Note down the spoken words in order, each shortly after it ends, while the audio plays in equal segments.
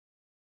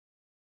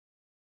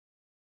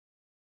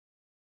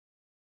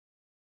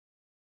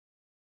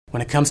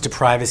When it comes to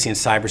privacy and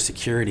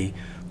cybersecurity,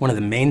 one of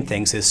the main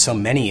things is so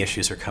many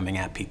issues are coming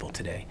at people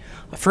today.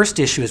 The first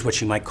issue is what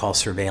you might call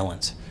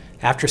surveillance.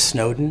 After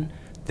Snowden,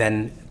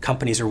 then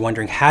companies are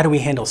wondering, how do we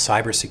handle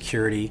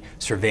cybersecurity,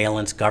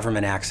 surveillance,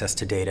 government access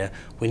to data?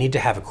 We need to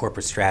have a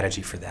corporate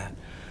strategy for that.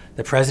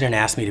 The President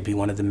asked me to be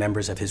one of the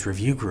members of his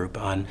review group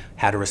on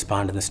how to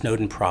respond to the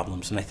Snowden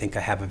problems, and I think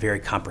I have a very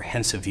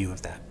comprehensive view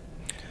of that.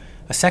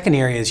 A second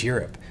area is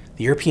Europe.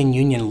 The European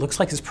Union looks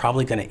like it's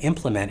probably going to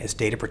implement its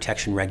data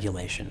protection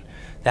regulation.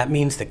 That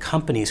means that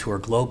companies who are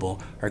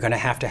global are going to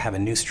have a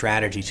new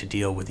strategy to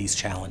deal with these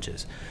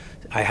challenges.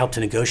 I helped to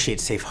negotiate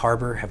Safe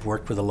Harbor, have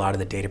worked with a lot of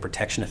the data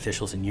protection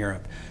officials in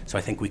Europe, so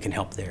I think we can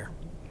help there.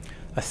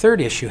 A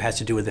third issue has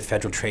to do with the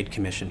Federal Trade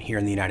Commission here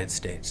in the United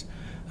States.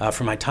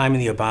 From my time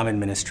in the Obama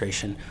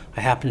administration,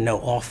 I happen to know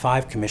all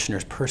 5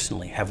 commissioners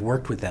personally, have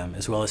worked with them,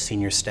 as well as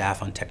senior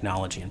staff on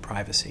technology and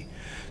privacy.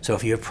 So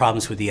if you have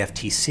problems with the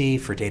FTC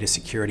for data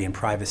security and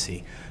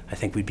privacy, I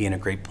think we'd be in a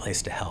great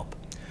place to help.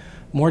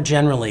 More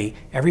generally,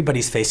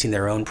 everybody's facing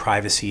their own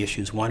privacy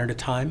issues one at a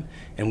time,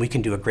 and we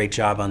can do a great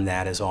job on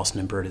that, as Alston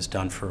and Bird has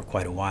done for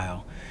quite a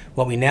while.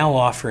 What we now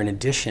offer in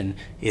addition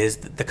is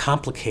the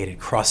complicated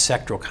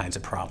cross-sectoral kinds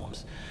of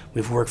problems.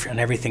 We've worked on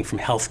everything from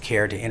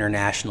healthcare to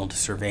international to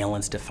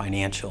surveillance to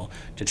financial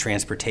to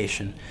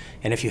transportation.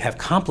 And if you have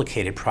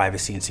complicated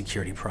privacy and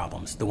security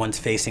problems, the ones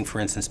facing,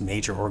 for instance,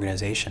 major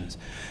organizations,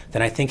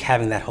 then I think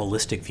having that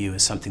holistic view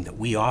is something that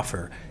we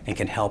offer and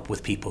can help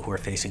with people who are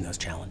facing those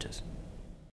challenges.